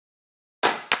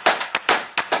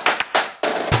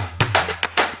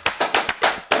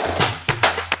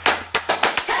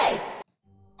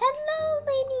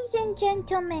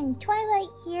gentlemen, Twilight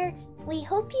here. We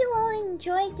hope you all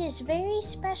enjoyed this very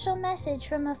special message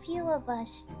from a few of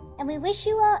us, and we wish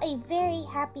you all a very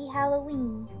happy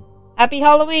Halloween. Happy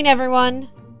Halloween, everyone!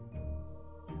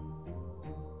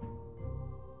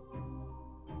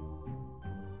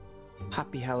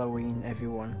 Happy Halloween,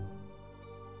 everyone.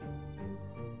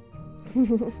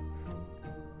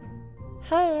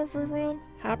 Hi everyone,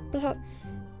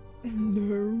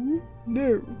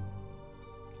 No.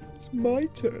 It's my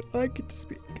turn. I get to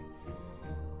speak.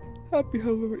 Happy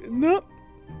Halloween. No.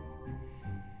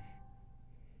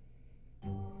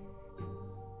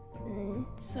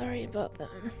 Sorry about that.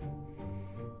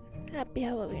 Happy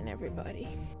Halloween, everybody.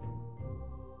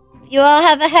 You all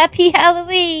have a happy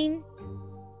Halloween!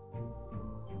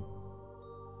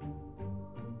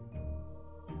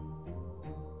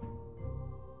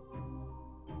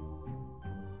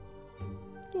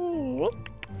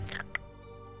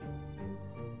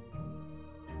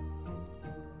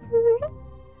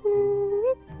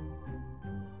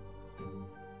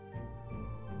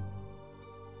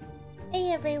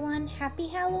 Hey everyone, happy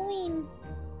Halloween!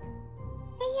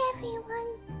 Hey everyone,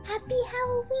 happy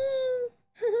Halloween!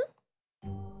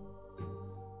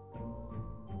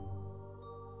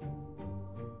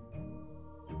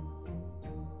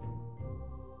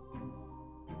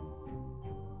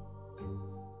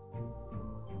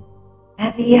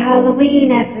 Happy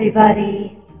Halloween,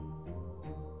 everybody!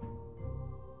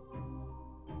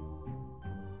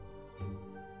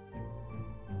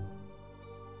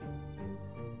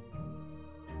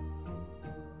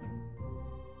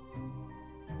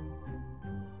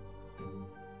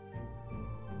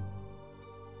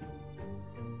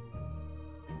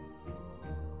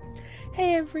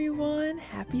 Hey everyone,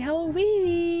 happy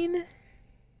Halloween!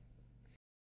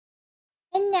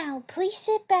 And now, please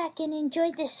sit back and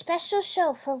enjoy this special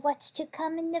show for what's to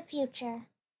come in the future.